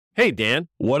Hey, Dan,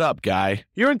 What up, guy?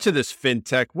 you're into this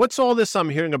fintech. What's all this I'm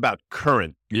hearing about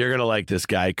Current? You're going to like this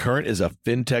guy. Current is a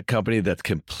fintech company that's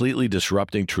completely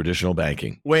disrupting traditional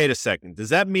banking. Wait a second. Does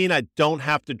that mean I don't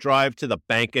have to drive to the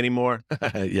bank anymore?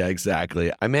 Yeah,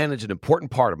 exactly. I manage an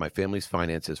important part of my family's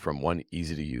finances from one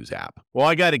easy to use app. Well,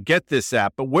 I got to get this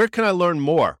app, but where can I learn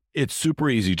more? It's super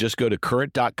easy. Just go to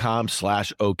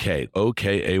current.com/OK,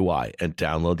 OKAY, and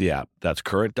download the app. That's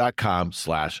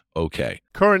current.com/OK.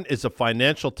 Current is a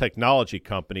financial technology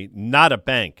company, not a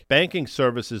bank. Banking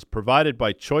services provided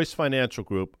by Choice Financial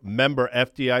Group, member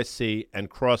FDIC, and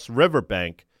Cross River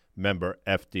Bank, member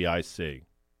FDIC.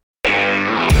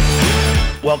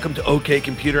 Welcome to OK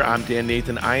Computer. I'm Dan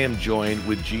Nathan. I am joined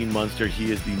with Gene Munster.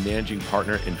 He is the managing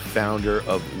partner and founder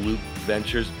of Loop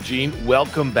Ventures. Gene,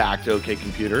 welcome back to OK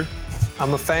Computer.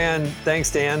 I'm a fan. Thanks,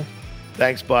 Dan.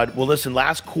 Thanks, bud. Well, listen,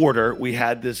 last quarter, we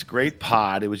had this great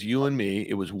pod. It was you and me.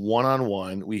 It was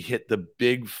one-on-one. We hit the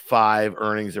big five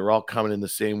earnings. They're all coming in the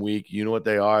same week. You know what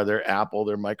they are. They're Apple,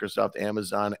 they're Microsoft,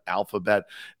 Amazon, Alphabet,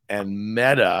 and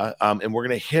Meta. And we're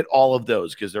going to hit all of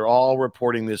those because they're all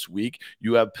reporting this week.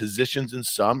 You have positions in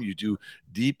some. You do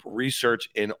deep research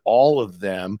in all of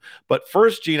them. But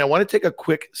first, Gene, I want to take a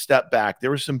quick step back. There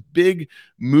were some big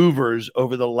movers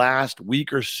over the last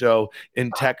week or so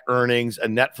in tech earnings.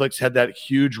 And Netflix had that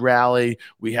huge rally.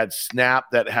 We had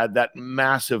Snap that had that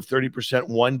massive 30%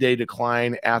 one-day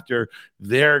decline after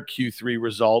their Q3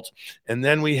 results. And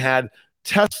then we had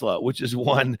Tesla, which is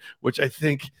one which I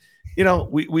think –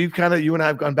 we've kind of, you and I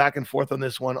have gone back and forth on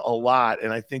this one a lot.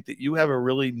 And I think that you have a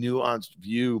really nuanced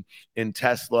view in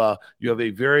Tesla. You have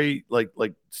a very like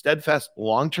steadfast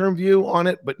long-term view on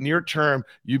it, but near term,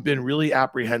 you've been really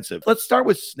apprehensive. Let's start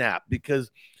with Snap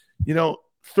because,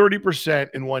 30%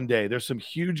 in one day. There's some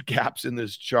huge gaps in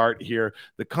this chart here.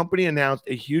 The company announced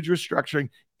a huge restructuring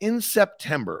in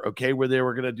September, okay, where they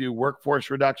were going to do workforce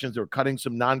reductions. They were cutting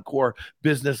some non-core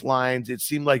business lines. It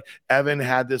seemed like Evan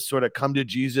had this sort of come to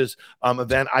Jesus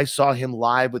event. I saw him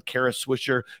live with Kara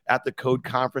Swisher at the Code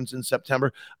Conference in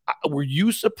September. Were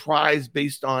you surprised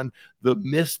based on the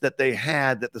miss that they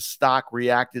had that the stock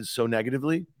reacted so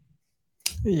negatively?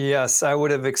 Yes, I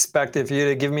would have expected for you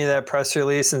to give me that press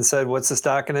release and said, what's the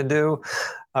stock going to do?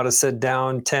 I would have said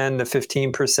down 10 to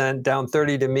 15%. Down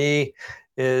 30 to me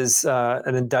is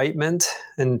an indictment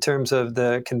in terms of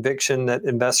the conviction that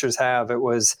investors have. It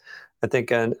was, I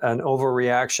think, an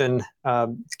overreaction.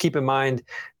 Keep in mind,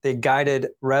 they guided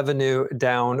revenue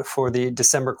down for the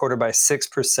December quarter by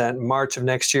 6%. March of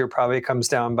next year probably comes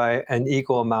down by an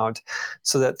equal amount.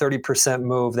 So that 30%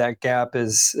 move, that gap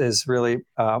is really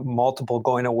multiple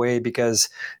going away because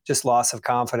just loss of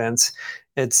confidence.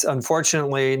 It's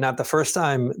unfortunately not the first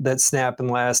time that Snap in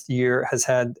the last year has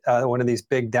had one of these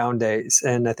big down days.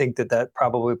 And I think that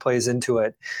probably plays into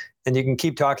it. And you can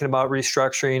keep talking about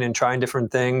restructuring and trying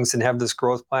different things and have this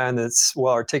growth plan that's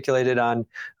well articulated on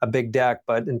a big deck.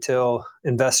 But until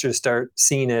investors start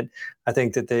seeing it, I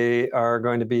think that they are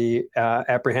going to be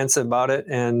apprehensive about it.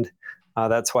 And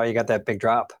that's why you got that big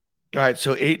drop. All right,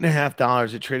 so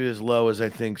 $8.50. It traded as low as I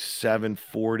think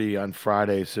 740 on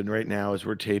Friday. So right now, as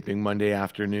we're taping Monday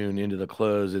afternoon into the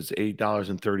close, it's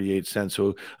 $8.38.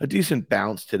 So a decent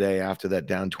bounce today after that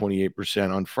down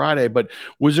 28% on Friday. But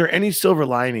was there any silver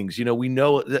linings? We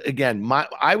know again.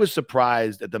 I was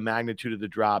surprised at the magnitude of the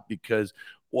drop because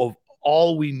of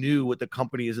all we knew what the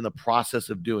company is in the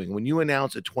process of doing. When you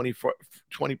announce a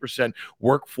 20%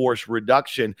 workforce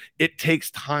reduction, it takes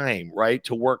time, right,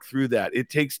 to work through that. It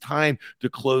takes time to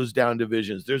close down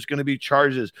divisions. There's going to be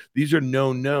charges. These are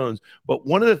known knowns. But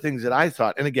one of the things that I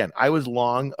thought, and again, I was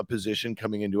long a position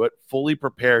coming into it, fully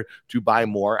prepared to buy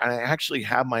more. And I actually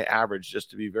have my average, just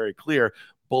to be very clear,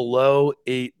 below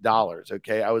 $8.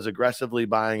 Okay. I was aggressively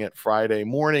buying it Friday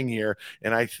morning here.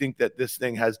 And I think that this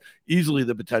thing has easily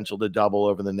the potential to double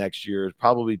over the next year,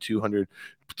 probably 200,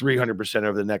 300%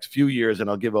 over the next few years. And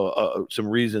I'll give some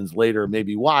reasons later,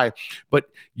 maybe why. But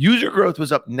user growth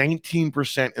was up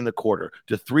 19% in the quarter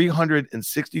to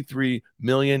 363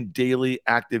 million daily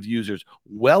active users,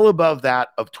 well above that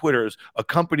of Twitter's, a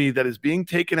company that is being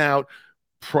taken out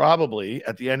probably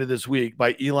at the end of this week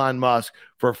by Elon Musk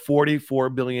for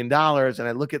 $44 billion. And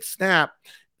I look at Snap,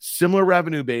 similar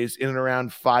revenue base in and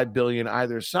around $5 billion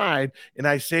either side. And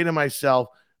I say to myself,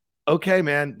 okay,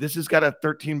 man, this has got a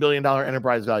 $13 billion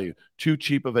enterprise value. Too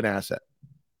cheap of an asset.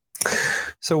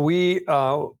 So we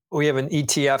have an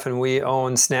ETF and we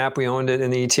own Snap. We owned it in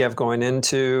the ETF going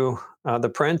into the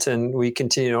print, and we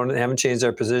continue to own it. Haven't changed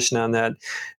our position on that.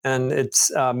 And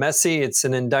it's messy. It's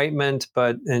an indictment,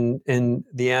 but in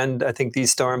the end, I think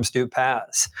these storms do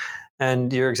pass.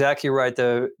 And you're exactly right.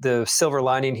 The silver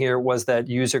lining here was that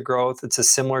user growth. It's a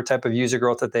similar type of user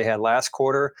growth that they had last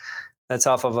quarter. That's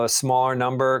off of a smaller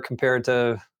number compared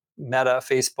to Meta,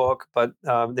 Facebook, but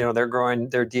they're growing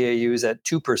their DAUs at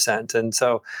 2%, and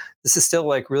so this is still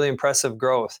like really impressive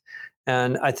growth.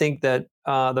 And I think that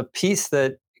the piece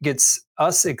that gets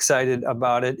us excited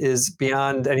about it is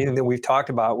beyond anything that we've talked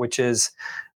about, which is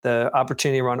the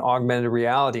opportunity around augmented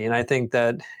reality. And I think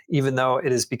that even though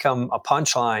it has become a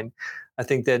punchline, I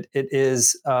think that it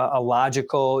is a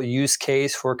logical use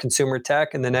case for consumer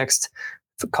tech in the next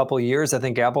couple of years. I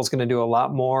think Apple's going to do a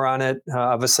lot more on it.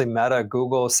 Obviously, Meta,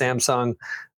 Google, Samsung,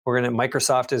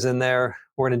 Microsoft is in there.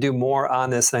 We're going to do more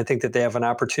on this, and I think that they have an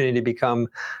opportunity to become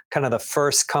kind of the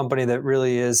first company that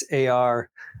really is AR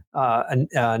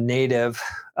native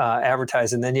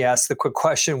advertising. Then you ask the quick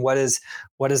question: what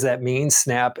does that mean?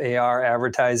 Snap AR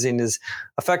advertising is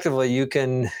effectively you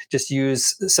can just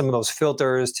use some of those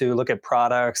filters to look at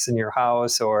products in your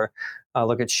house, or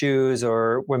look at shoes,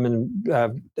 or women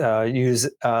use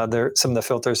some of the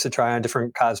filters to try on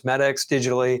different cosmetics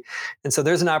digitally. And so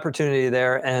there's an opportunity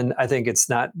there, and I think it's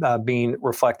not being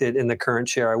reflected in the current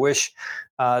share. I wish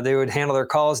they would handle their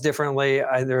calls differently.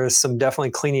 There is some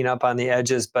definitely cleaning up on the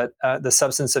edges, but the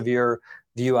substance of your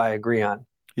view I agree on.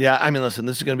 Yeah, I mean, listen,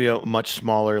 this is going to be a much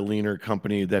smaller, leaner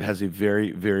company that has a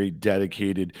very, very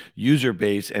dedicated user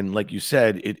base. And like you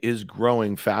said, it is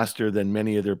growing faster than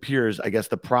many of their peers. I guess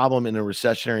the problem in a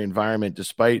recessionary environment,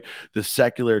 despite the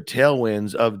secular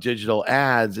tailwinds of digital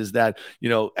ads, is that,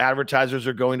 advertisers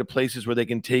are going to places where they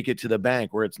can take it to the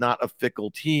bank, where it's not a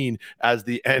fickle teen as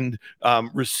the end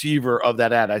receiver of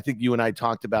that ad. I think you and I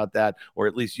talked about that, or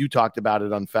at least you talked about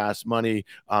it on Fast Money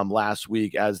last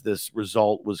week as this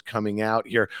result was coming out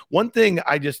here. One thing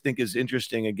I just think is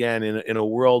interesting, again, in a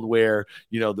world where,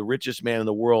 the richest man in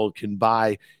the world can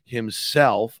buy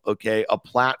himself, a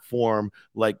platform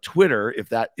like Twitter, if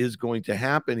that is going to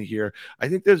happen here, I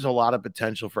think there's a lot of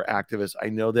potential for activists. I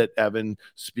know that Evan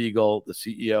Spiegel, the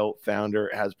CEO, founder,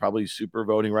 has probably super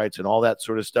voting rights and all that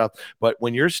sort of stuff. But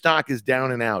when your stock is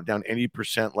down and out, down any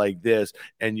percent like this,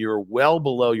 and you're well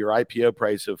below your IPO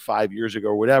price of 5 years ago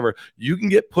or whatever, you can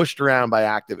get pushed around by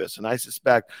activists. And I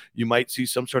suspect you might see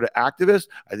some sort of activist.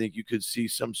 I think you could see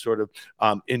some sort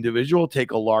of individual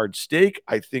take a large stake.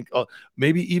 I think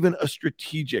maybe even a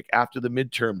strategic after the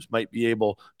midterms might be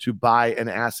able to buy an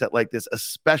asset like this,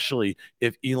 especially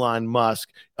if Elon Musk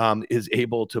is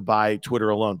able to buy Twitter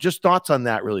alone. Just thoughts on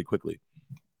that really quickly.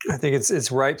 I think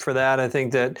it's ripe for that. I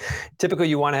think that typically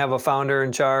you want to have a founder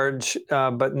in charge,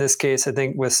 but in this case, I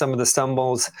think with some of the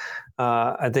stumbles,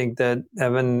 I think that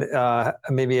Evan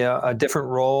maybe a different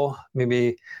role,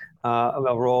 maybe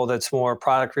a role that's more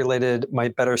product related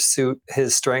might better suit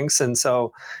his strengths. And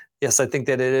so, yes, I think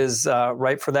that it is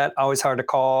ripe for that. Always hard to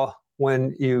call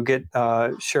when you get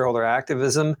shareholder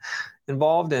activism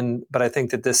involved, but I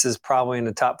think that this is probably in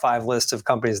the top 5 list of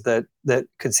companies that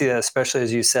could see that, especially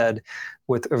as you said,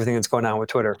 with everything that's going on with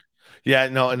Twitter. Yeah,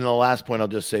 no, and the last point I'll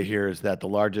just say here is that the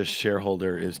largest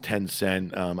shareholder is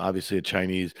Tencent, obviously a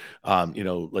Chinese,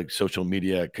 like social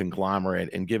media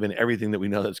conglomerate. And given everything that we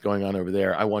know that's going on over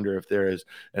there, I wonder if there is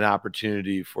an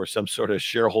opportunity for some sort of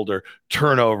shareholder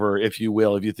turnover, if you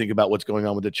will, if you think about what's going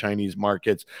on with the Chinese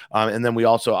markets. And then we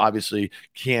also obviously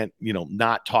can't,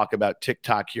 not talk about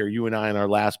TikTok here. You and I in our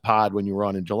last pod when you were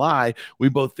on in July, we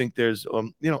both think there's,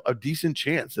 a decent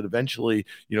chance that eventually,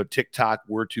 TikTok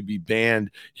were to be banned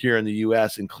here in the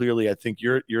US. And clearly, I think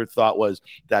your thought was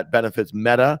that benefits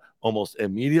Meta almost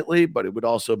immediately, but it would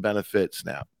also benefit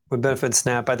Snap. Would benefit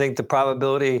Snap. I think the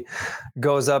probability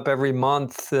goes up every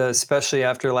month, especially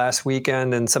after last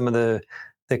weekend and some of the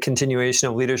continuation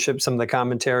of leadership, some of the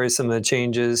commentary, some of the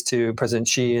changes to President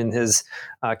Xi and his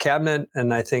cabinet.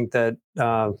 And I think that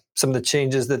some of the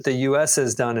changes that the U.S.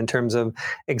 has done in terms of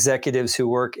executives who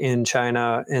work in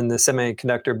China in the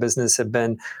semiconductor business have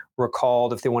been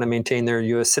recalled if they want to maintain their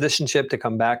U.S. citizenship to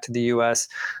come back to the U.S.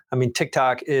 I mean,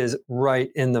 TikTok is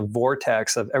right in the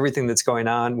vortex of everything that's going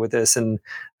on with this. And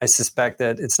I suspect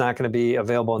that it's not going to be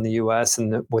available in the U.S.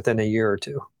 within a year or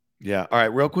two. Yeah. All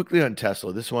right. Real quickly on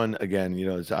Tesla. This one, again,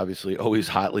 is obviously always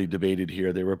hotly debated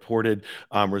here. They reported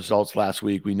results last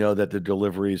week. We know that the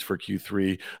deliveries for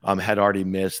Q3 had already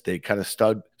missed. They kind of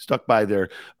stuck by their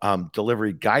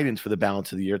delivery guidance for the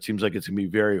balance of the year. It seems like it's going to be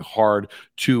very hard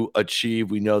to achieve.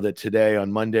 We know that today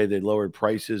on Monday, they lowered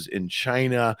prices in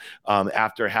China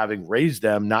after having raised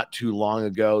them not too long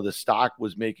ago. The stock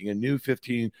was making a new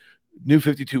 15 new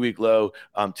 52-week low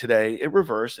today. It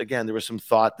reversed. Again, there was some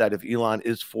thought that if Elon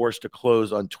is forced to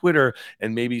close on Twitter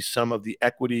and maybe some of the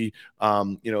equity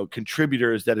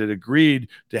contributors that had agreed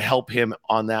to help him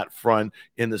on that front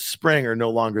in the spring are no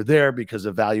longer there because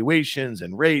of valuations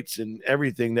and rates and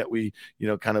everything that we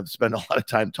kind of spend a lot of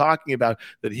time talking about,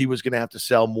 that he was going to have to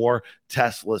sell more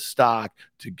Tesla stock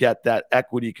to get that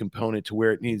equity component to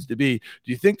where it needs to be.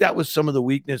 Do you think that was some of the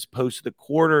weakness post the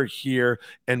quarter here?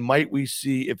 And might we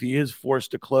see, if he is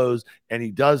forced to close and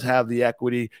he does have the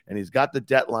equity and he's got the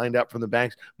debt lined up from the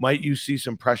banks, might you see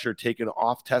some pressure taken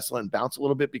off Tesla and bounce a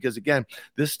little bit? Because again,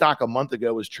 this stock a month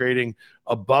ago was trading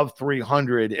above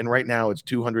 300 and right now it's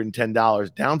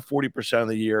 $210, down 40% of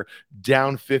the year,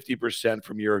 down 50%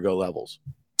 from year ago levels.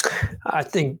 I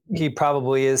think he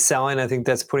probably is selling. I think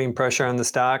that's putting pressure on the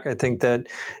stock. I think that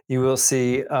you will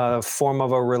see a form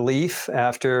of a relief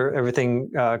after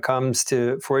everything comes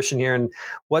to fruition here. And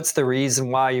what's the reason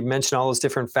why? You mentioned all those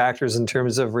different factors in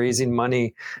terms of raising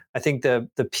money. I think the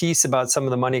piece about some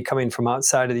of the money coming from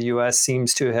outside of the U.S.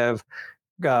 seems to have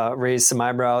raised some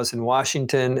eyebrows in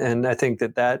Washington, and I think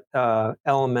that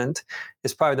element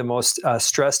is probably the most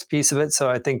stressed piece of it. So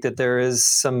I think that I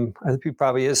think he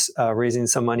probably is raising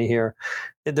some money here.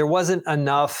 There wasn't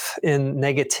enough in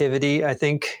negativity, I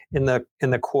think, in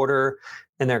the quarter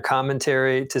in their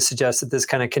commentary to suggest that this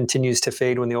kind of continues to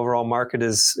fade when the overall market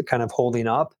is kind of holding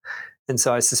up. And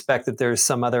so I suspect that there's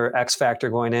some other X factor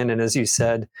going in. And as you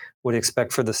said, would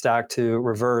expect for the stock to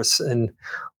reverse. And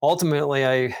ultimately,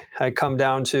 I come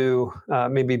down to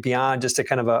maybe beyond just a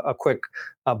kind of a quick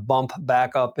bump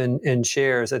back up in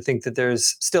shares. I think that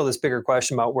there's still this bigger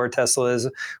question about where Tesla is.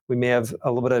 We may have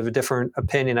a little bit of a different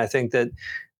opinion. I think that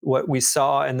what we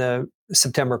saw in the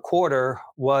September quarter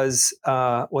was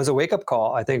a wake-up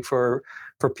call, I think, for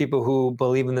people who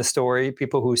believe in the story,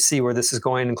 people who see where this is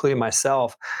going, including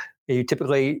myself. You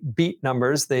typically beat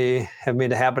numbers. They have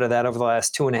made a habit of that over the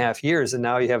last 2.5 years, and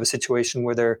now you have a situation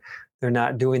where they're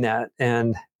not doing that.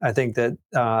 And I think that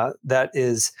that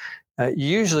is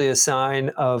usually a sign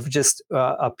of just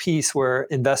a piece where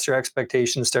investor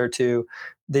expectations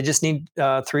they just need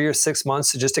 3 or 6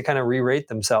 months to kind of re-rate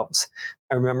themselves.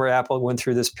 I remember Apple went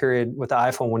through this period with the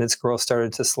iPhone when its growth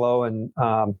started to slow, and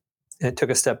it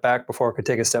took a step back before it could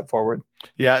take a step forward.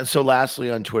 Yeah. And so lastly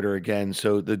on Twitter again,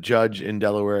 so the judge in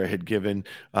Delaware had given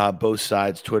both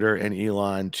sides, Twitter and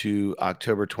Elon, to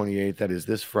October 28th, that is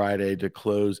this Friday, to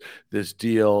close this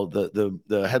deal.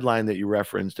 The headline that you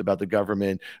referenced about the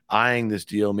government eyeing this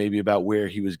deal, maybe about where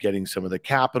he was getting some of the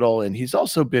capital. And he's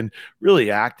also been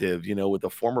really active, with the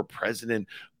former president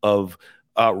of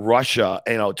Russia,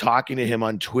 talking to him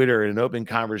on Twitter in an open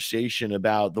conversation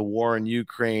about the war in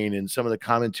Ukraine and some of the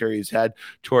commentary he's had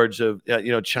towards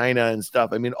China and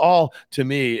stuff. I mean, all to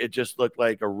me, it just looked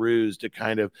like a ruse to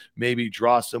kind of maybe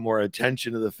draw some more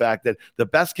attention to the fact that the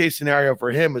best case scenario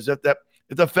for him is if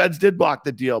the feds did block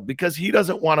the deal, because he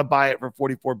doesn't want to buy it for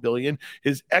 $44 billion.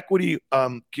 His equity,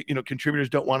 contributors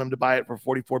don't want him to buy it for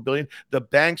 $44 billion. The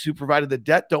banks who provided the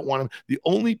debt don't want him. The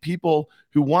only people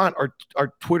who want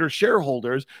are Twitter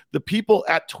shareholders. The people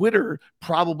at Twitter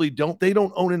probably don't. They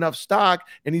don't own enough stock,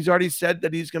 and he's already said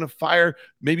that he's going to fire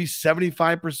maybe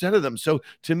 75% of them. So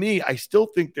to me, I still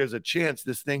think there's a chance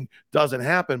this thing doesn't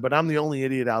happen, but I'm the only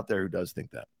idiot out there who does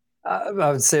think that. I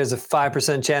would say there's a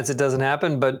 5% chance it doesn't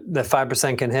happen, but the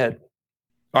 5% can hit.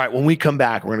 All right, when we come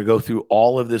back, we're going to go through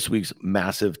all of this week's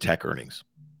massive tech earnings.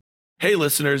 Hey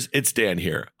listeners, it's Dan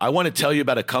here. I want to tell you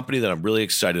about a company that I'm really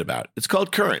excited about. It's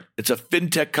called Current. It's a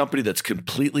fintech company that's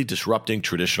completely disrupting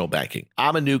traditional banking.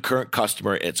 I'm a new Current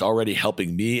customer. It's already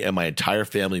helping me and my entire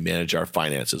family manage our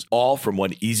finances, all from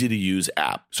one easy-to-use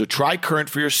app. So try Current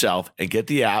for yourself and get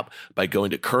the app by going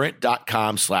to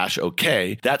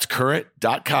current.com/OK. That's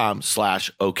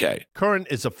current.com/OK. Current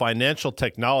is a financial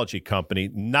technology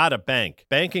company, not a bank.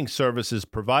 Banking services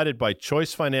provided by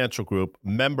Choice Financial Group,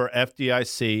 member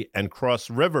FDIC, and Cross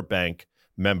River Bank,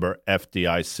 member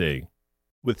FDIC.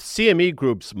 With CME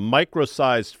Group's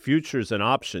micro-sized futures and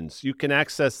options, you can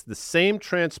access the same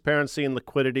transparency and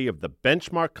liquidity of the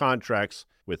benchmark contracts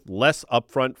with less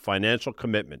upfront financial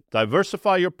commitment.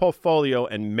 Diversify your portfolio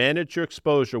and manage your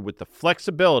exposure with the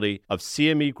flexibility of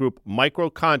CME Group micro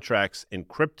contracts in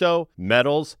crypto,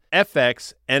 metals,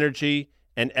 FX, energy,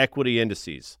 and equity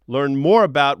indices. Learn more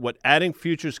about what adding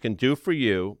futures can do for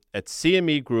you at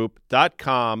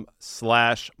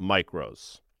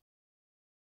cmegroup.com/micros.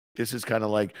 This is kind of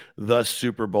like the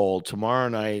Super Bowl tomorrow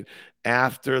night.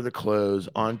 after the close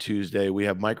on Tuesday, we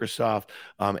have Microsoft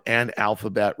and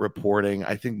Alphabet reporting.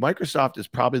 I think Microsoft is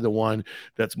probably the one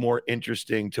that's more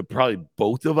interesting to probably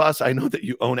both of us. I know that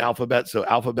you own Alphabet, so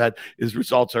Alphabet's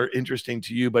results are interesting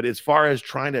to you. But as far as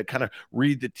trying to kind of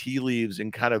read the tea leaves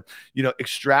and kind of,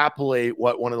 extrapolate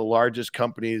what one of the largest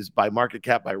companies by market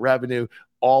cap, by revenue,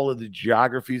 all of the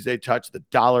geographies they touch, the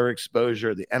dollar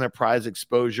exposure, the enterprise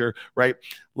exposure, right?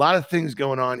 A lot of things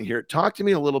going on here. Talk to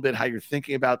me a little bit how you're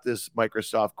thinking about this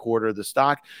Microsoft quarter. The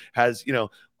stock has,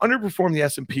 underperformed the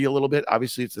S&P a little bit.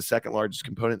 Obviously, it's the second largest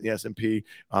component in the S&P,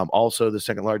 also the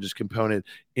second largest component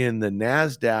in the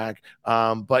NASDAQ,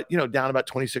 but, down about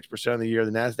 26% of the year.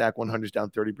 The NASDAQ 100 is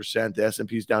down 30%. The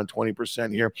S&P is down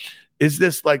 20% here. Is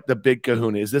this like the big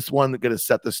kahuna? Is this one that's going to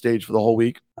set the stage for the whole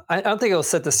week? I don't think it'll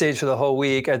set the stage for the whole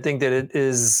week. I think that it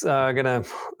is going to,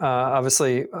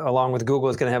 obviously, along with Google,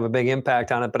 is going to have a big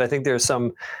impact on it. But I think there's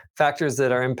some factors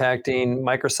that are impacting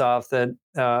Microsoft that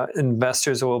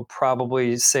investors will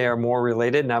probably say are more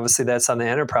related. And obviously, that's on the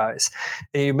enterprise.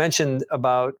 And you mentioned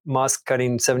about Musk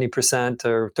cutting 70%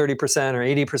 or 30%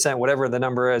 or 80%, whatever the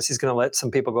number is. He's going to let some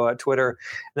people go at Twitter. And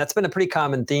that's been a pretty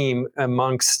common theme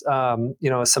amongst,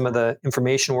 some of the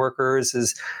information workers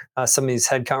is some of these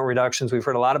headcount reductions. We've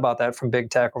heard a lot about that from big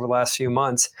tech over the last few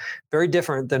months. Very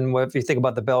different than if you think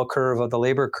about the bell curve of the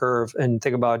labor curve and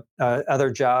think about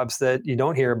other jobs that you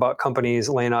don't hear about companies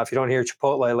laying off. You don't hear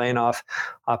Chipotle laying off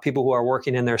people who are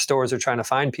working in their stores or trying to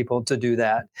find people to do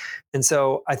that. And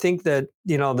so I think that,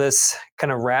 this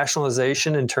kind of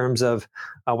rationalization in terms of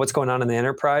what's going on in the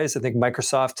enterprise, I think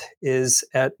Microsoft is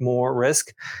at more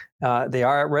risk. They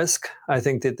are at risk. I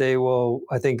think they'll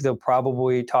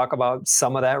probably talk about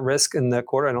some of that risk in the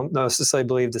quarter. I don't necessarily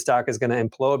believe the stock is going to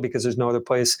implode because there's no other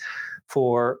place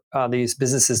for these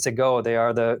businesses to go. They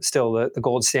are still the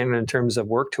gold standard in terms of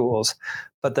work tools.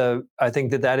 But I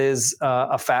think that is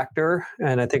a factor,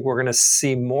 and I think we're going to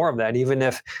see more of that. Even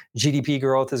if GDP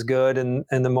growth is good in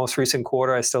the most recent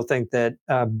quarter, I still think that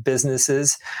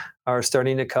businesses are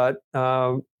starting to cut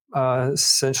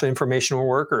essentially informational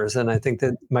workers, and I think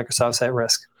that Microsoft's at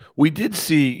risk. We did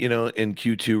see, in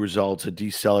Q2 results, a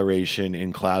deceleration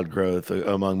in cloud growth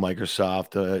among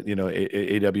Microsoft,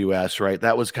 AWS, right?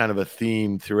 That was kind of a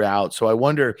theme throughout. So I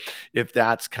wonder if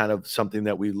that's kind of something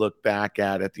that we look back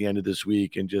at the end of this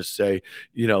week and just say,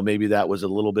 maybe that was a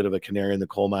little bit of a canary in the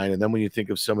coal mine. And then when you think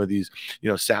of some of these,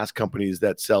 SaaS companies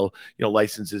that sell,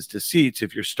 licenses to seats,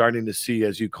 if you're starting to see,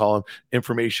 as you call them,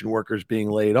 information workers being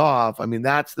laid off, I mean,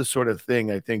 that's the sort of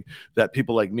thing I think that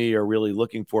people like me are really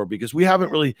looking for, because we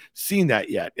haven't really seen that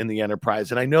yet in the enterprise.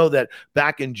 And I know that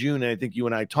back in June, and I think you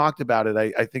and I talked about it,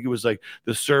 I think it was like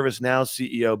the ServiceNow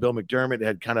CEO, Bill McDermott,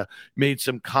 had kind of made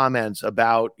some comments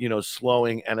about,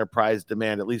 slowing enterprise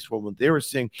demand, at least from what they were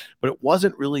seeing, but it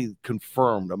wasn't really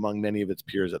confirmed among many of its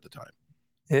peers at the time.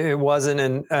 It wasn't,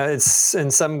 and it's in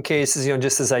some cases,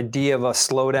 just this idea of a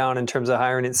slowdown in terms of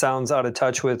hiring. It sounds out of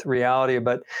touch with reality,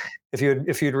 but if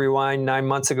you'd rewind 9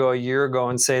 months ago, a year ago,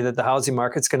 and say that the housing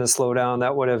market's going to slow down,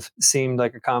 that would have seemed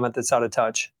like a comment that's out of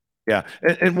touch. Yeah.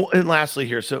 And lastly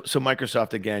here, so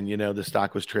Microsoft, again, the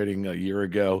stock was trading a year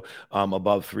ago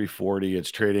above 340. It's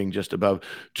trading just above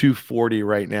 240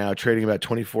 right now, trading about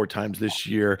 24 times this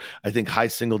year. I think high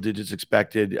single digits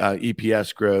expected,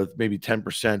 EPS growth, maybe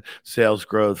 10% sales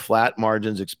growth, flat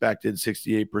margins expected,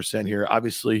 68% here.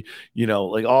 Obviously,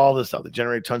 like all this stuff that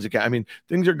generate tons of cash. I mean,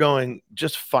 things are going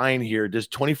just fine here. Does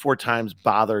 24 times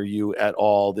bother you at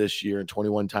all this year and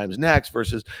 21 times next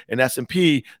versus an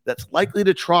S&P that's likely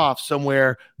to trough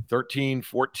somewhere 13,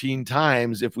 14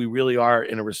 times if we really are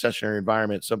in a recessionary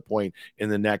environment at some point in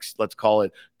the next, let's call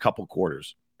it, couple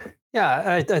quarters?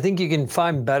 Yeah, I think you can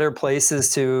find better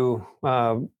places to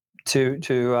have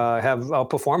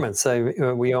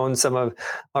outperformance. We own some of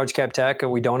large cap tech,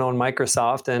 and we don't own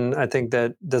Microsoft. And I think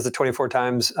that does the 24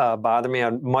 times bother me?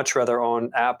 I'd much rather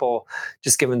own Apple,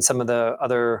 just given some of the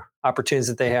other opportunities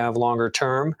that they have longer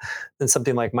term than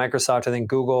something like Microsoft. I think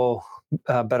Google,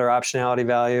 better optionality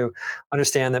value.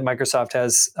 Understand that Microsoft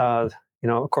has, of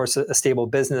course, a stable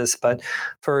business, but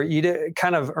for you to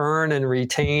kind of earn and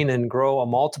retain and grow a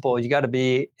multiple, you got to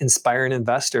be inspiring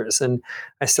investors. And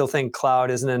I still think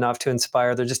cloud isn't enough to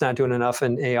inspire. They're just not doing enough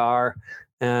in AR.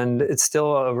 And it's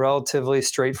still a relatively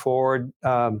straightforward,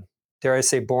 dare I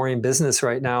say, boring business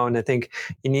right now. And I think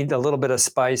you need a little bit of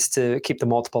spice to keep the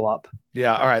multiple up.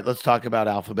 Yeah. All right. Let's talk about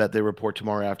Alphabet. They report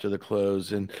tomorrow after the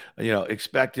close, and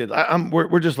expected.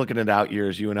 We're just looking at out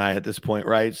years, you and I, at this point,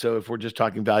 right? So if we're just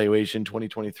talking valuation,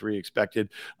 2023 expected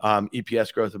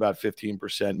EPS growth about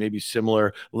 15%, maybe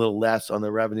similar, a little less on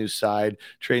the revenue side,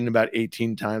 trading about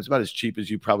 18 times, about as cheap as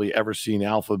you've probably ever seen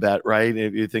Alphabet, right?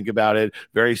 If you think about it,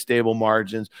 very stable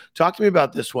margins. Talk to me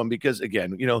about this one because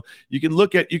again, you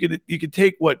can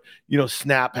take what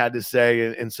Snap had to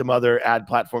say and some other ad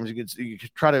platforms. You can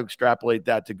try to extrapolate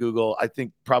that to Google. I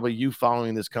think probably you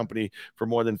following this company for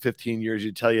more than 15 years,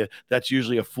 you tell you that's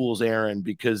usually a fool's errand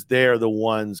because they're the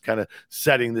ones kind of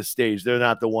setting the stage. They're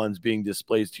not the ones being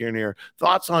displaced here and here.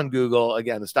 Thoughts on Google?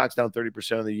 Again, the stock's down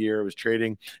 30% of the year. It was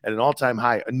trading at an all-time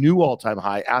high, a new all-time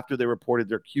high after they reported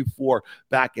their Q4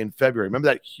 back in February. Remember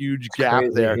that huge gap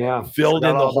there? Yeah. Filled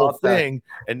in the whole thing.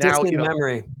 And now, distant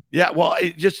memory. Yeah, well,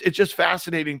 it's just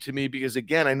fascinating to me because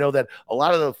again, I know that a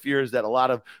lot of the fears that a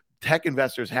lot of tech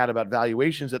investors had about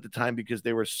valuations at the time because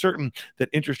they were certain that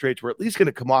interest rates were at least going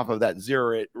to come off of that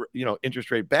zero, interest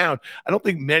rate bound. I don't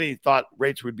think many thought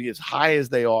rates would be as high as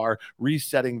they are,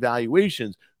 resetting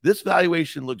valuations. This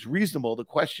valuation looks reasonable. The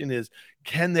question is,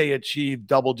 can they achieve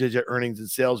double-digit earnings and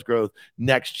sales growth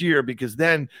next year? Because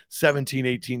then 17,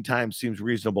 18 times seems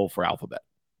reasonable for Alphabet.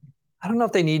 I don't know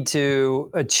if they need to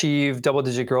achieve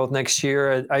double-digit growth next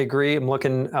year. I agree. I'm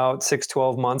looking out 6,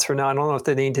 12 months from now. I don't know if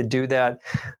they need to do that.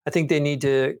 I think they need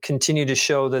to continue to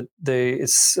show that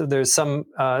there's some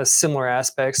similar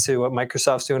aspects to what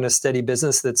Microsoft's doing, a steady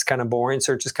business that's kind of boring.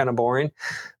 Search is kind of boring,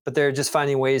 but they're just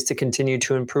finding ways to continue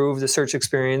to improve the search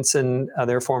experience and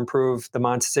therefore improve the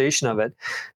monetization of it.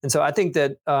 And so I think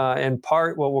that in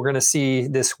part what we're going to see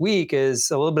this week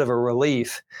is a little bit of a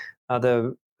relief.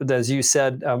 As you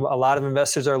said, a lot of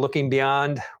investors are looking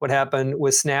beyond what happened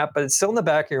with Snap, but it's still in the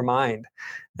back of your mind.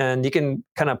 And you can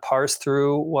kind of parse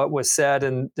through what was said,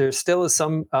 and there still is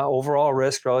some overall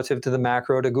risk relative to the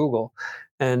macro to Google.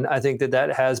 And I think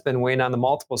that has been weighing on the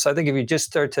multiple. So I think if you just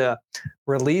start to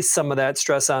release some of that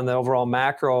stress on the overall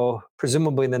macro,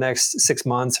 presumably in the next 6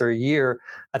 months or a year,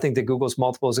 I think that Google's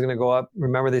multiples are going to go up.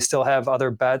 Remember, they still have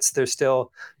other bets. They're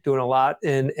still doing a lot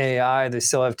in AI. They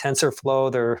still have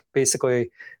TensorFlow. They're basically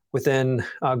within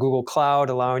Google Cloud,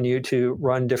 allowing you to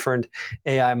run different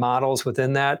AI models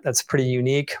within that. That's pretty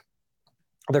unique.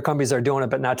 Other companies are doing it,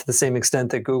 but not to the same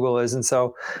extent that Google is. And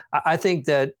so I think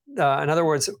that, in other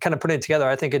words, kind of putting it together,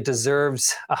 I think it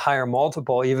deserves a higher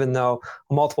multiple, even though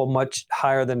a multiple much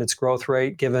higher than its growth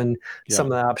rate, given some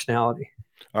of the optionality.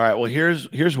 All right. Well,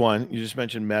 here's one. You just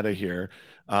mentioned Meta here.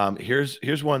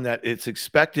 Here's one that its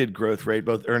expected growth rate,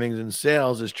 both earnings and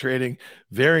sales, is trading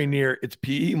very near its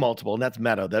PE multiple, and that's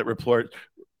Meta. That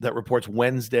reports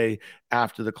Wednesday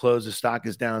after the close. The stock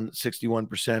is down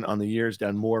 61% on the years,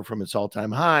 down more from its all-time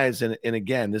highs. And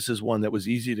again, this is one that was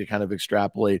easy to kind of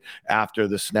extrapolate after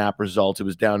the Snap results. It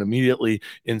was down immediately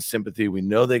in sympathy. We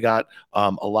know they got a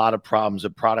lot of problems, a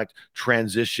product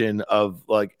transition of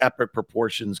like epic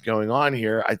proportions going on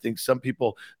here. I think some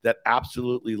people that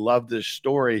absolutely love this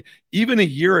story, even a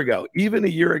year ago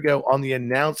on the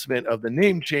announcement of the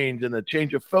name change and the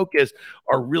change of focus,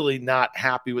 are really not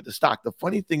happy with the stock. The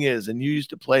funny thing is, and you used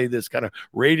to play this kind of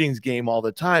ratings game all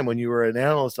the time when you were an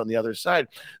analyst on the other side,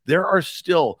 there are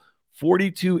still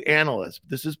 42 analysts,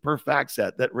 this is per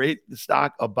FactSet, that rate the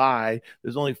stock a buy.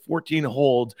 There's only 14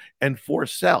 holds and 4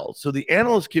 sells. So the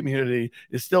analyst community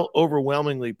is still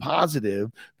overwhelmingly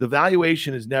positive. The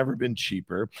valuation has never been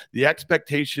cheaper. The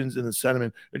expectations and the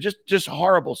sentiment are just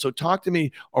horrible. So talk to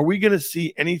me, are we going to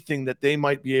see anything that they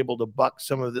might be able to buck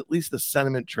some of at least the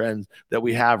sentiment trends that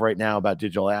we have right now about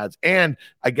digital ads, and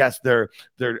I guess their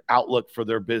outlook for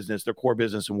their business, their core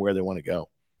business, and where they want to go?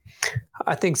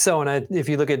 I think so. And if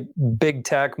you look at big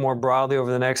tech more broadly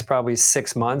over the next probably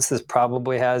 6 months, this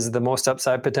probably has the most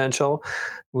upside potential.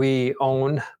 We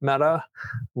own Meta.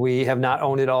 We have not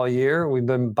owned it all year. We've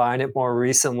been buying it more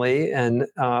recently. And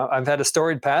I've had a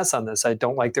storied past on this. I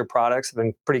don't like their products. I've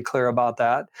been pretty clear about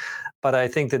that. But I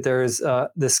think that there's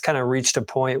this kind of reached a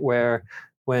point where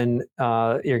when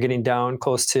you're getting down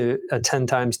close to 10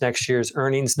 times next year's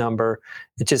earnings number,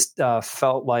 it just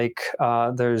felt like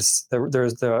there's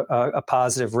a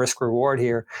positive risk reward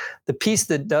here. The piece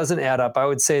that doesn't add up, I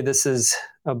would say this is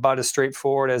about as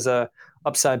straightforward as a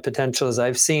upside potential as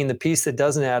I've seen. The piece that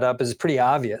doesn't add up is pretty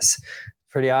obvious.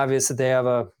 Pretty obvious that they have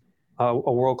a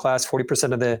world-class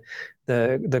 40% of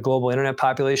the global internet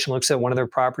population looks at one of their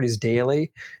properties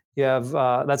daily. You have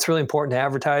that's really important to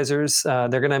advertisers. They're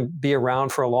going to be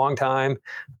around for a long time,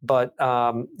 but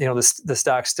the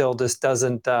stock still just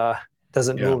doesn't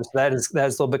move. So that is a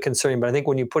little bit concerning. But I think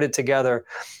when you put it together,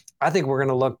 I think we're going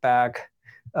to look back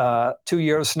 2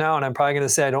 years from now, and I'm probably going to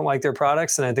say I don't like their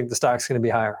products, and I think the stock's going to be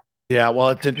higher. Yeah, well,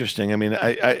 it's interesting. I mean,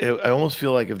 I almost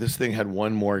feel like if this thing had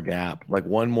one more gap, like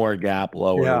one more gap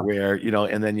lower, Yeah. where,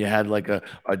 and then you had like a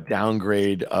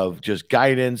downgrade of just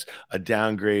guidance, a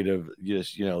downgrade of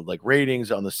just, like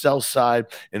ratings on the sell side,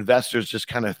 investors just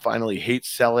kind of finally hate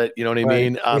sell it. You know what I Right.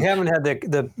 mean? We haven't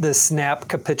had the snap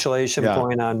capitulation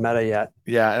point on Meta yet.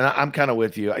 Yeah, and I'm kind of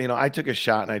with you. I took a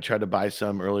shot and I tried to buy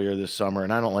some earlier this summer,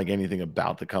 and I don't like anything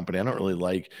about the company. I don't really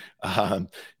like,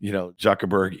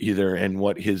 Zuckerberg either, and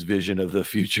what his vision of the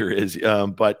future is.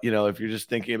 But if you're just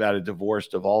thinking about it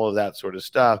divorced of all of that sort of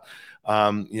stuff,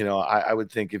 I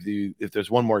would think if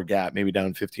there's one more gap, maybe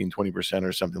down 15-20%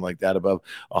 or something like that above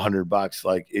 $100,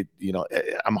 like it,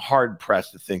 I'm hard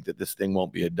pressed to think that this thing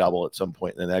won't be a double at some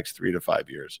point in the next 3 to 5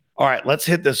 years. All right, let's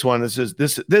hit this one. This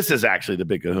is actually the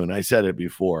big kahuna. I said it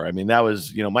before. I mean, that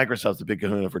was, Microsoft's the big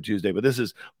kahuna for Tuesday, but this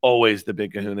is always the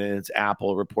big kahuna. And it's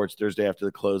Apple. Reports Thursday after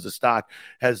the close. The stock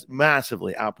has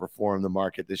massively outperformed the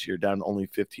market this year, down only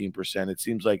 15%. It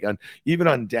seems like even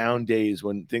on down days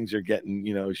when things are getting,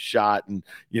 shot, and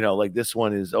like this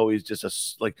one is always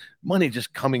just like money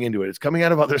just coming into it. It's coming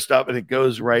out of other stuff and it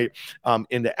goes right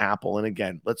into Apple. And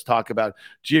again, let's talk about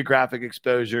geographic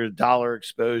exposure, dollar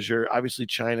exposure, obviously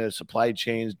China supply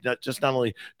chains, not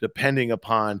only depending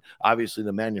upon obviously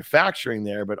the manufacturing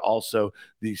there, but also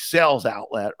the sales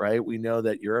outlet, right? We know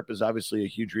that Europe is obviously a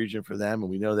huge region for them, and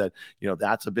we know that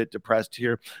that's a bit depressed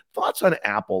here. Thoughts on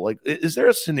Apple? Like, is there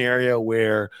a scenario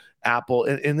where Apple,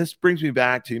 and this brings me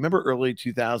back to, remember early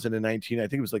 2019, I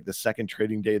think it was like the second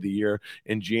trading day of the year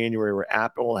in January, where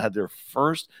Apple had their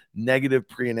first negative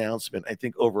pre-announcement, I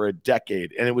think over a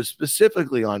decade. And it was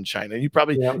specifically on China. You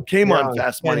probably came on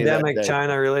Fast Money that day. Pandemic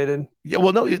China related. Yeah,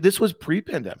 well, no, this was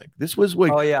pre-pandemic. This was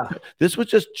this was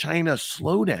just China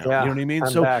slowdown. Yeah, you know what I mean? I'm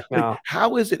So back now.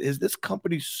 how is this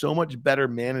company so much better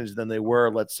managed than they were,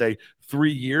 let's say,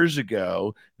 3 years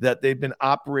ago, that they've been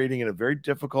operating in a very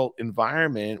difficult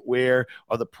environment? Where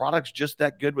are the products just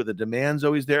that good, where the demand's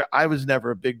always there? I was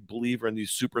never a big believer in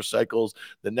these super cycles,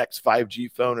 the next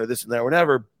 5G phone or this and that,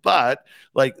 whatever. But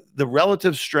like, the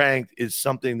relative strength is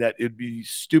something that it'd be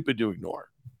stupid to ignore.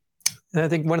 And I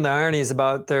think one of the ironies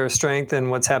about their strength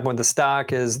and what's happened with the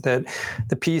stock is that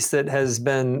the piece that has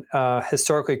been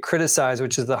historically criticized,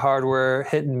 which is the hardware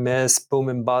hit and miss, boom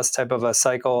and bust type of a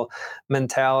cycle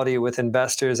mentality with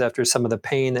investors after some of the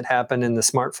pain that happened in the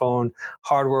smartphone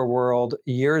hardware world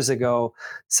years ago.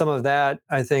 Some of that,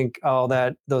 I think,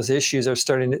 those issues are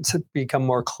starting to become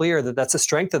more clear that that's a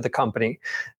strength of the company.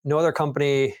 No other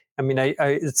company. I mean,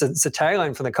 it's a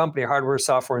tagline from the company: hardware,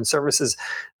 software, and services.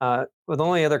 The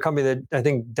only other company that I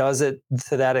think does it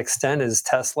to that extent is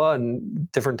Tesla, and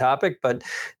different topic, but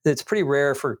it's pretty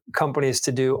rare for companies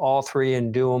to do all three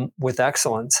and do them with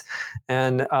excellence.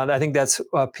 And I think that's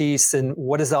a piece. And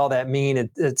what does all that mean?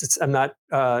 I'm not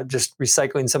just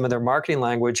recycling some of their marketing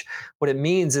language. What it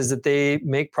means is that they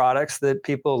make products that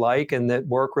people like and that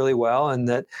work really well, and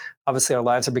that obviously our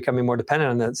lives are becoming more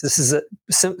dependent on this. This is a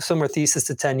similar thesis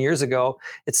to 10 years ago.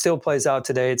 It still plays out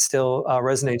today. It still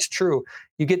resonates true.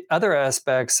 You get other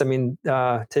aspects. I mean,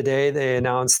 today they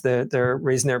announced that they're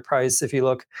raising their price. If you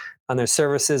look on their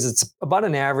services, it's about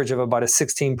an average of about a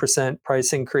 16%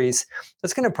 price increase.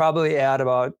 That's going to probably add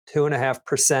about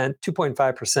 2.5%,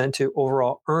 2.5% to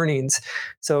overall earnings.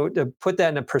 So to put that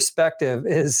into perspective,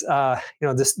 is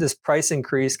this price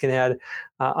increase can add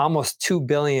almost $2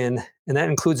 billion, and that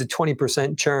includes a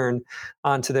 20% churn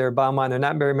onto their bottom line. There are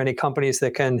not very many companies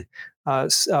that can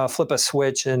flip a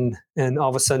switch and all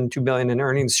of a sudden $2 billion in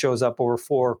earnings shows up over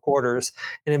 4 quarters,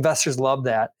 and investors love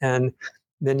that. And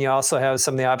then you also have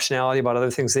some of the optionality about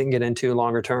other things they can get into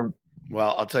longer term.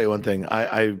 Well, I'll tell you one thing.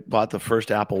 I bought the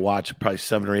first Apple Watch probably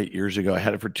 7 or 8 years ago. I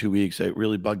had it for 2 weeks. It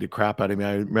really bugged the crap out of me.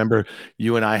 I remember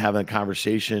you and I having a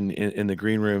conversation in the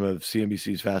green room of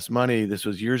CNBC's Fast Money. This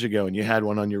was years ago, and you had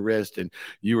one on your wrist, and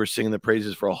you were singing the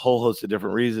praises for a whole host of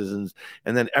different reasons.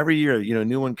 And then every year, a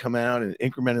new one come out and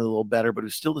incremented a little better, but it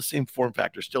was still the same form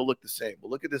factor, still looked the same.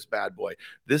 Well, look at this bad boy.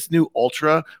 This new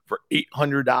Ultra for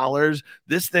 $800.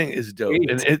 This thing is dope.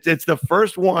 And it's the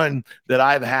first one that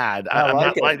I've had. I'm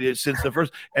not lying, since the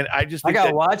first, and I just think I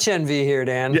got watch envy here,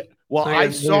 Dan. Yeah, well, I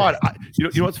saw it.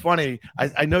 You know what's funny?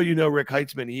 I know Rick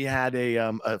Heitzman. He had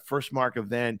a First Mark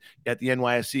event at the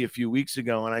NYSE a few weeks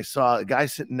ago, and I saw a guy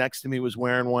sitting next to me was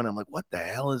wearing one. I'm like, what the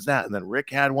hell is that? And then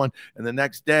Rick had one, and the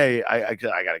next day I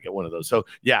got to get one of those. So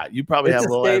yeah, you probably have a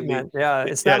little statement. Yeah,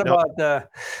 it's not about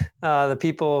the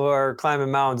people who are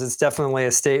climbing mountains. It's definitely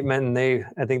a statement, and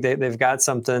I think they've got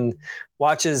something.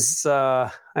 Watches, it's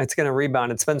going to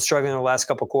rebound. It's been struggling the last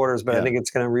couple of quarters, but I think it's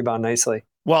going to rebound nicely.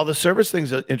 Well, the service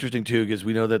thing's interesting too, because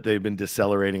we know that they've been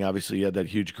decelerating. Obviously, you had that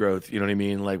huge growth, you know what I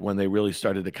mean? Like when they really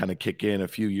started to kind of kick in a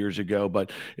few years ago,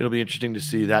 but it'll be interesting to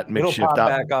see that mix It'll shift pop up.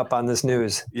 back up on this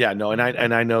news. Yeah, no, and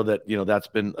I know that, that's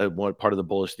been one part of the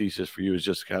bullish thesis for you is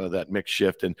just kind of that mix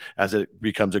shift, and as it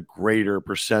becomes a greater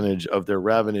percentage of their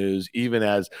revenues, even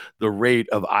as the rate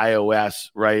of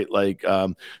iOS, right, like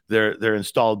their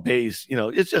installed base,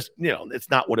 it's just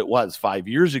it's not what it was 5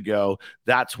 years ago.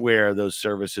 That's where those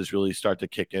services really start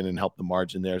to kick in and help the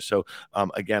margin there. So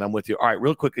again, I'm with you. All right,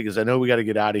 real quickly, because I know we got to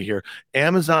get out of here.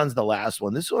 Amazon's the last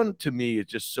one. This one to me is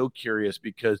just so curious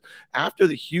because after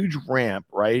the huge ramp,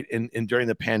 right, in during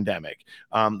the pandemic,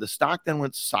 the stock then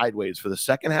went sideways for the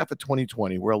second half of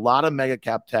 2020, where a lot of mega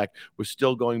cap tech was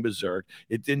still going berserk.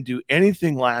 It didn't do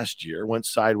anything last year, went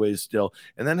sideways still,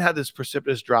 and then had this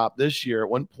precipitous drop this year. At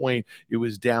one point, it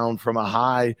was down from a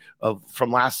high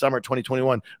from last summer,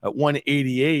 2021, at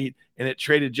 188. And it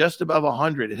traded just above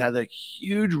 100. It had a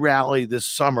huge rally this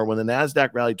summer when the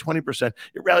NASDAQ rallied 20%.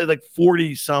 It rallied like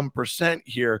 40-some%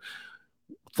 here.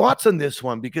 Thoughts on this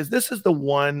one? Because this is the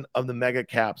one of the mega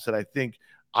caps that I think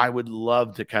I would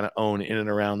love to kind of own in and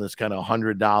around this kind of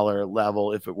 $100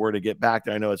 level if it were to get back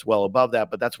there. I know it's well above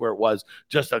that, but that's where it was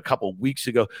just a couple of weeks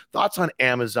ago. Thoughts on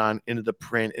Amazon into the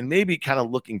print and maybe kind of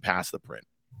looking past the print?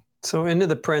 So into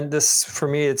the print, this, for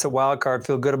me, it's a wild card.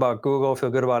 Feel good about Google,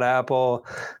 feel good about Apple,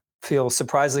 feel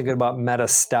surprisingly good about Meta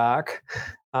stock.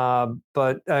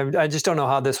 But I just don't know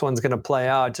how this one's going to play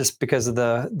out just because of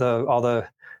all the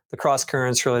cross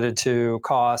currents related to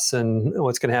costs and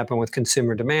what's going to happen with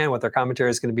consumer demand, what their commentary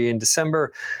is going to be in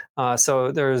December.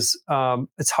 So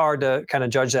it's hard to kind of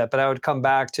judge that, but I would come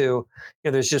back to,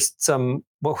 there's just some,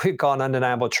 what we call an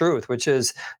undeniable truth, which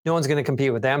is no one's going to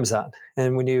compete with Amazon.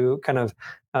 And when you kind of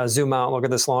zoom out and look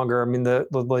at this longer, I mean, the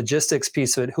logistics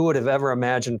piece of it, who would have ever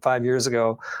imagined 5 years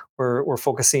ago we're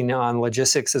focusing on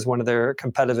logistics as one of their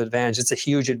competitive advantage? It's a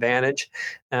huge advantage.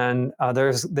 And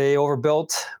they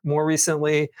overbuilt more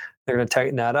recently. They're going to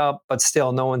tighten that up, but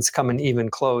still no one's coming even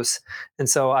close. And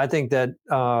so I think that,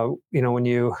 when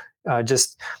you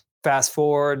just fast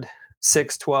forward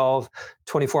 6, 12,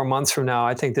 24 months from now,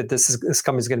 I think that this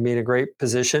company's going to be in a great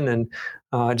position. And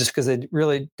just because they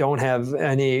really don't have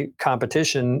any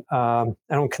competition, I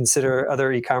don't consider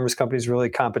other e-commerce companies really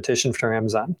competition for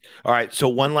Amazon. All right. So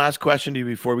one last question to you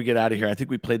before we get out of here. I think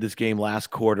we played this game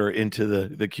last quarter into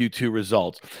the Q2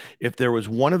 results. If there was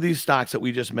one of these stocks that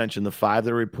we just mentioned, the 5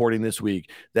 that are reporting this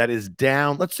week, that is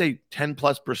down, let's say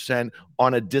 10+%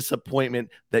 on a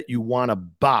disappointment that you want to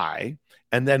buy,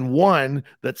 and then one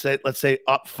that's, let's say,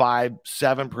 up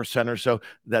 5-7% or so,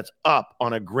 that's up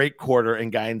on a great quarter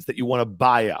and guidance that you want to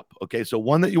buy up. Okay, so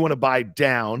one that you want to buy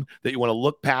down, that you want to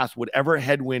look past whatever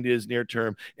headwind is near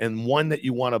term, and one that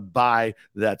you want to buy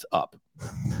that's up.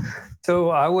 So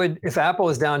I would, if Apple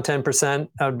is down 10%,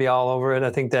 I would be all over it.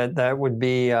 I think that would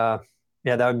be, that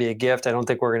would be a gift. I don't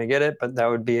think we're going to get it, but that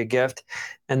would be a gift.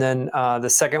 And then the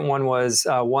second one was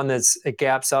one it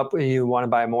gaps up. You want to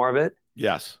buy more of it?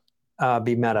 Yes.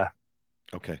 Be Meta.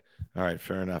 Okay. All right.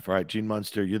 Fair enough. All right. Gene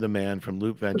Munster, you're the man from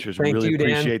Loop Ventures. Thank we really you, Dan.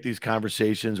 appreciate these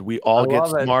conversations. We all get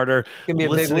smarter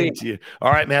listening to you.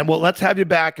 All right, man. Well, let's have you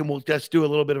back and we'll just do a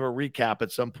little bit of a recap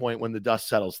at some point when the dust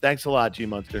settles. Thanks a lot, Gene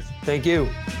Munster. Thank you.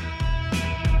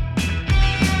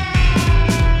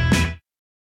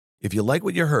 If you like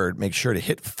what you heard, make sure to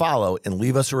hit follow and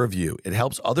leave us a review. It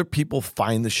helps other people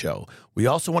find the show. We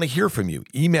also want to hear from you.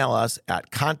 Email us at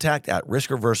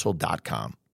contact@riskreversal.com.